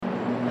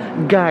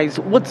Guys,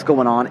 what's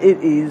going on?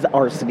 It is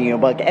Arsenio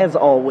Buck, as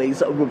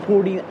always,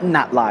 reporting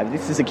not live.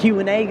 This is a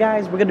Q&A,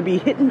 guys. We're going to be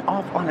hitting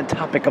off on a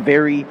topic, a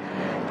very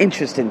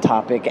interesting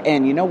topic.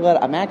 And you know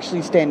what? I'm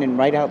actually standing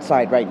right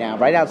outside right now,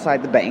 right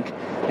outside the bank.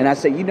 And I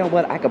say, you know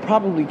what? I could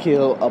probably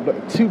kill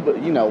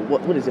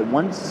what is it?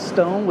 One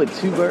stone with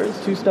two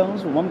birds, two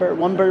stones with one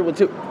bird with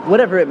two,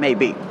 whatever it may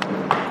be.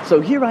 So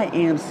here I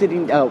am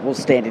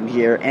standing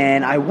here,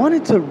 and I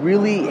wanted to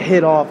really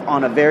hit off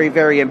on a very,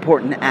 very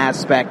important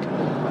aspect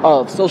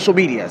of social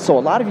media. So a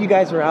lot of you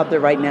guys are out there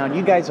right now, and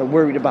you guys are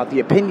worried about the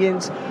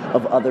opinions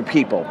of other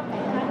people.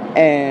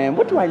 And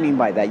what do I mean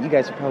by that? You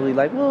guys are probably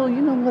like, well,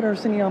 you know what,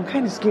 Arsenio, I'm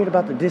kind of scared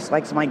about the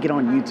dislikes I might get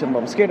on YouTube.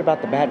 I'm scared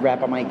about the bad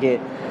rap I might get.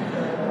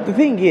 The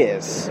thing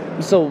is,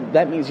 so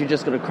that means you're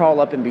just going to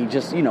crawl up and be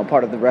just,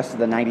 part of the rest of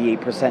the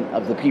 98%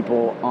 of the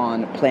people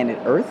on planet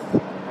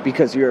Earth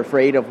because you're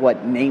afraid of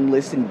what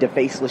nameless and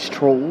defaceless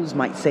trolls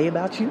might say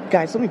about you?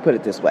 Guys, let me put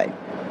it this way.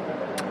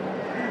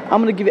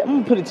 I'm going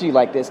to put it to you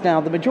like this.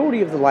 Now, the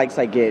majority of the likes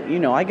I get,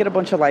 I get a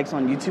bunch of likes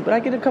on YouTube, but I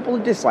get a couple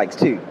of dislikes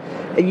too.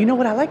 And you know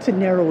what? I like to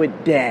narrow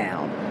it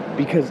down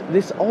because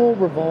this all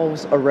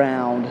revolves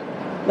around,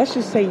 let's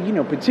just say,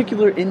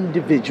 particular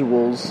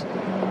individuals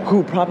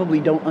who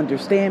probably don't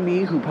understand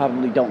me, who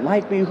probably don't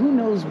like me, who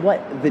knows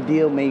what the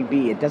deal may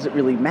be. It doesn't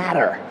really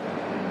matter.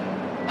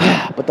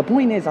 But the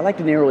point is, I like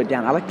to narrow it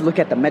down. I like to look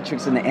at the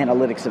metrics and the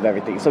analytics of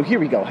everything. So here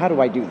we go. How do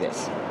I do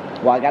this?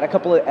 Well, I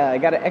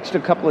got an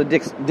extra couple of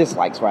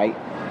dislikes, right?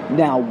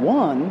 Now,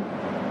 one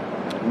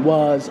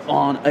was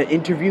on an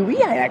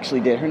interviewee I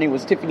actually did. Her name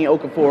was Tiffany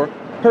Okafor.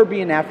 Her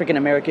being African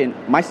American,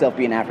 myself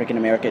being African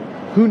American.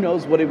 Who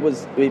knows what it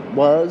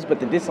was, but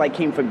the dislike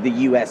came from the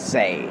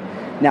USA.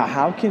 Now,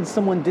 how can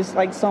someone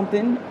dislike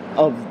something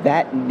of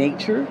that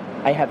nature?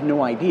 I have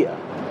no idea.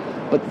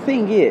 But the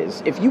thing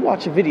is, if you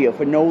watch a video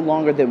for no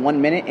longer than 1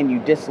 minute and you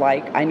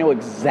dislike, I know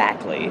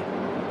exactly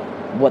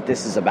what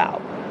this is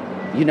about.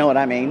 You know what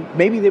I mean?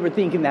 Maybe they were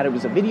thinking that it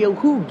was a video.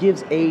 Who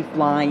gives a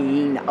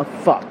flying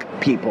fuck,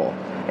 people?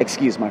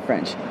 Excuse my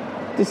French.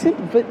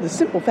 The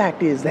simple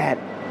fact is that,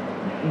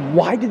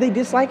 why did they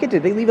dislike it?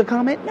 Did they leave a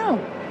comment? No.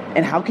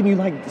 And how can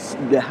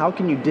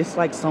you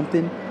dislike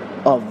something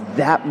of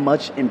that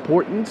much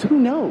importance? Who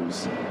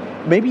knows?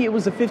 Maybe it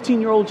was a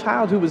 15-year-old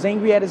child who was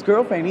angry at his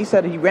girlfriend. He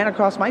said he ran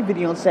across my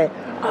video and said,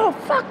 "Oh,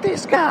 fuck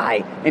this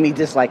guy," and he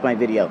disliked my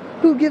video.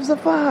 Who gives a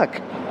fuck?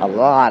 A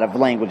lot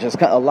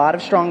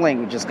of strong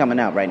languages coming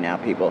out right now,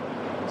 people.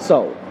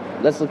 So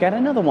let's look at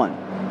another one.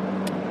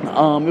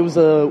 It was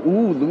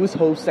Louis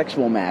Ho's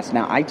sexual mask.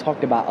 Now, I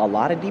talked about a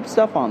lot of deep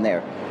stuff on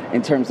there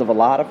in terms of a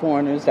lot of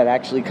foreigners that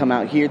actually come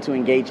out here to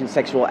engage in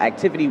sexual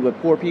activity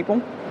with poor people.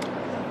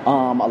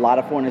 A lot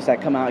of foreigners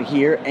that come out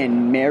here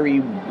and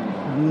marry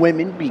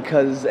women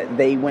because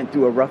they went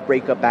through a rough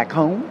breakup back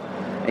home.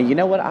 And you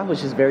know what? I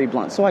was just very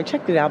blunt. So I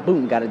checked it out.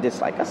 Boom, got a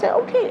dislike. I said,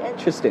 okay,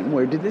 interesting.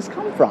 Where did this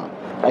come from?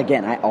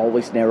 Again, I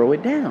always narrow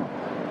it down.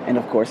 And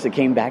of course, it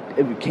came back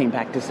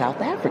to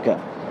South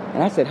Africa.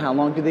 And I said, how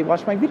long did they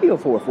watch my video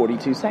for?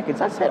 42 seconds.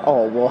 I said,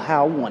 oh, well,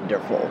 how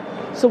wonderful.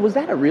 So was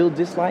that a real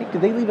dislike?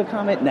 Did they leave a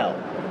comment? No.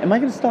 Am I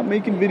going to stop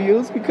making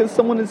videos because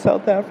someone in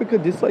South Africa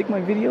disliked my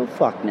video?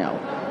 Fuck no.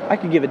 I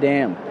could give a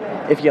damn.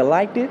 If you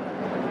liked it,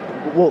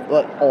 well,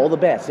 all the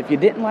best. If you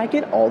didn't like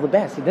it, all the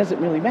best. It doesn't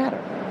really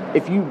matter.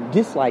 If you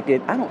disliked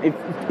it,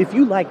 if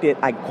you liked it,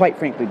 I quite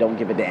frankly don't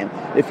give a damn.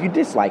 If you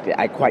disliked it,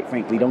 I quite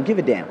frankly don't give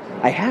a damn.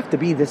 I have to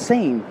be the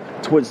same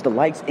towards the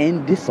likes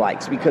and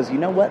dislikes because you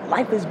know what?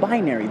 Life is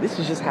binary. This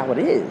is just how it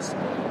is.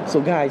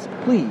 So guys,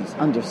 please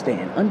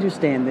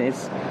understand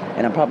this.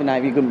 And I'm probably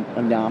not even,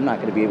 I'm not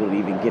going to be able to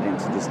even get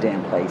into this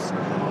damn place.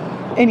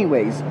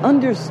 Anyways,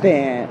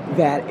 understand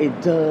that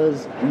it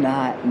does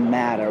not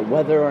matter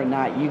whether or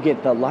not you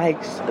get the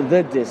likes,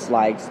 the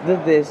dislikes, the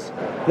this,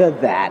 the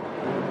that.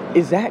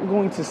 Is that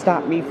going to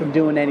stop me from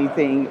doing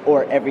anything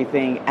or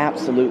everything?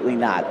 Absolutely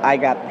not. I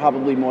got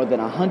probably more than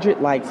 100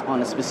 likes on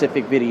a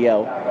specific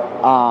video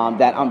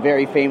that I'm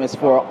very famous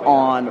for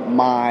on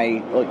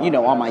my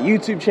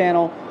YouTube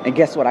channel. And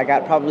guess what? I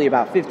got probably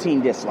about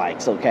 15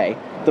 dislikes, okay?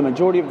 The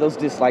majority of those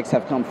dislikes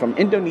have come from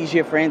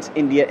Indonesia, France,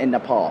 India, and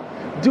Nepal.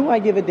 Do I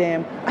give a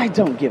damn? I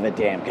don't give a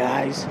damn,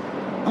 guys.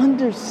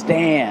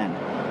 Understand.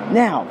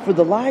 Now, for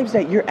the lives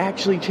that you're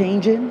actually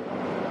changing,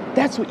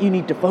 that's what you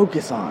need to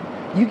focus on.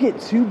 You get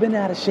too bent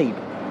out of shape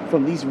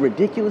from these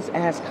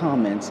ridiculous-ass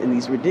comments and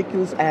these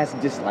ridiculous-ass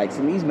dislikes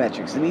and these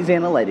metrics and these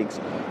analytics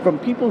from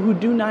people who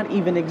do not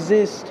even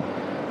exist.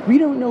 We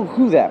don't know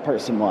who that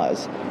person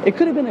was. It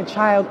could have been a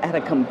child at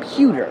a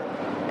computer.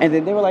 And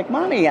then they were like,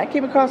 "Mommy, I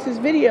came across this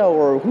video,"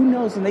 or who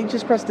knows, and they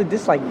just pressed the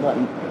dislike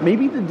button.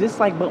 Maybe the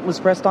dislike button was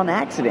pressed on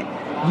accident.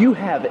 You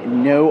have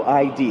no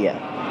idea,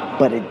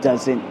 but it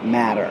doesn't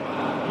matter.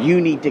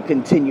 You need to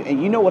continue.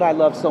 And you know what I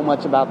love so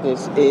much about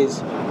this is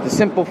the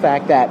simple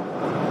fact that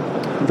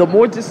the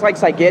more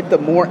dislikes I get, the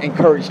more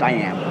encouraged I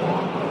am.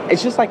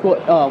 It's just like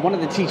what one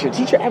of the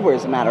Teacher Edward,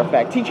 as a matter of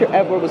fact. Teacher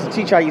Edward was a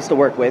teacher I used to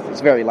work with.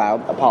 It's very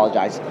loud.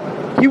 Apologize.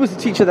 He was a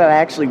teacher that I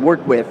actually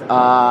worked with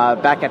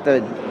back at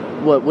the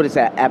what is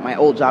that, at my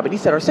old job. And he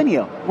said,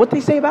 Arsenio, what they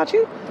say about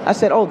you? I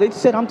said, oh, they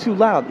said I'm too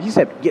loud. He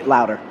said, get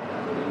louder.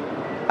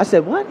 I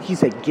said, what? He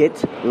said,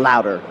 get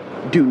louder.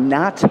 Do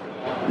not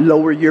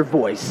lower your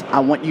voice. I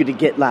want you to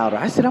get louder.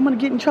 I said, I'm going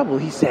to get in trouble.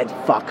 He said,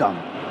 fuck them.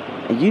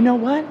 And you know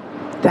what?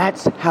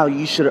 That's how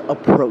you should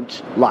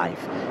approach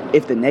life.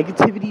 If the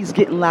negativity is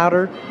getting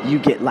louder, you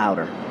get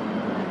louder.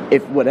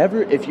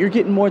 If you're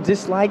getting more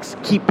dislikes,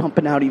 keep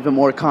pumping out even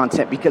more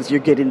content because you're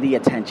getting the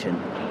attention.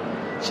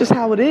 It's just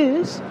how it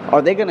is.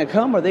 Are they going to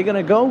come? Are they going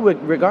to go?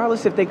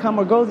 Regardless if they come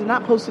or go, they're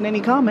not posting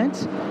any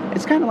comments.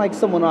 It's kind of like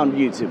someone on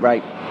YouTube,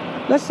 right?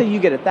 Let's say you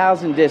get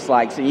 1,000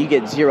 dislikes and you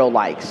get 0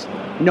 likes.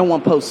 No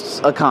one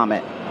posts a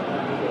comment.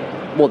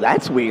 Well,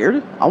 that's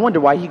weird. I wonder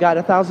why he got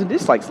 1,000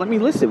 dislikes. Let me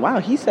listen. Wow,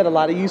 he said a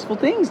lot of useful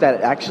things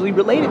that actually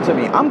related to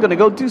me. I'm going to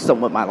go do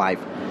something with my life.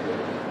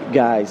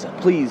 Guys,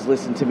 please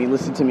listen to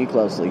me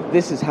closely.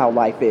 This is how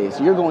life is.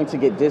 You're going to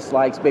get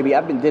dislikes, baby.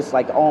 I've been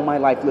disliked all my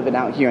life living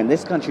out here in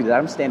this country that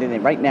I'm standing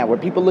in right now, where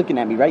people looking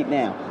at me right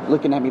now,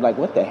 looking at me like,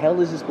 what the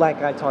hell is this black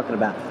guy talking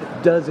about?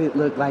 Does it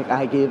look like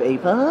I give a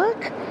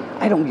fuck?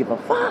 I don't give a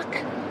fuck.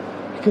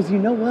 Because you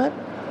know what?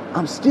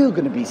 I'm still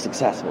going to be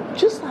successful.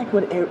 Just like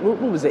what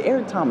was it?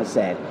 Eric Thomas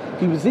said.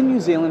 He was in New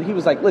Zealand. He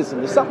was like, listen,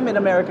 there's something in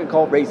America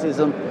called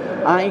racism.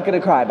 I ain't going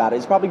to cry about it.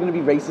 It's probably going to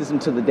be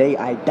racism till the day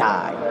I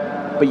die.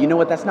 But you know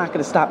what? That's not going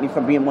to stop me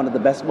from being one of the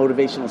best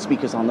motivational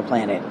speakers on the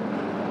planet.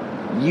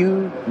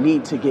 You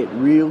need to get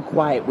real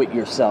quiet with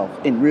yourself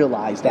and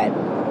realize that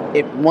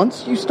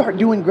once you start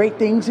doing great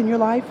things in your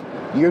life,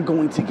 you're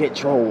going to get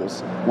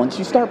trolls. Once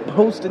you start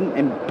posting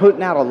and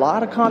putting out a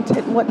lot of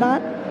content and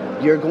whatnot,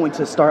 you're going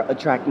to start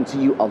attracting to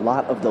you a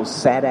lot of those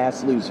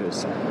sad-ass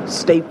losers.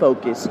 Stay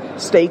focused,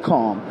 stay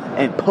calm,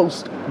 and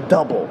post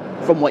double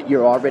from what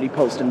you're already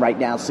posting right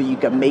now so you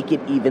can make it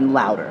even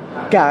louder.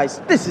 Guys,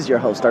 this is your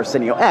host,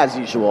 Arsenio, as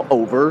usual,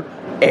 over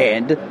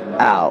and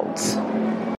out.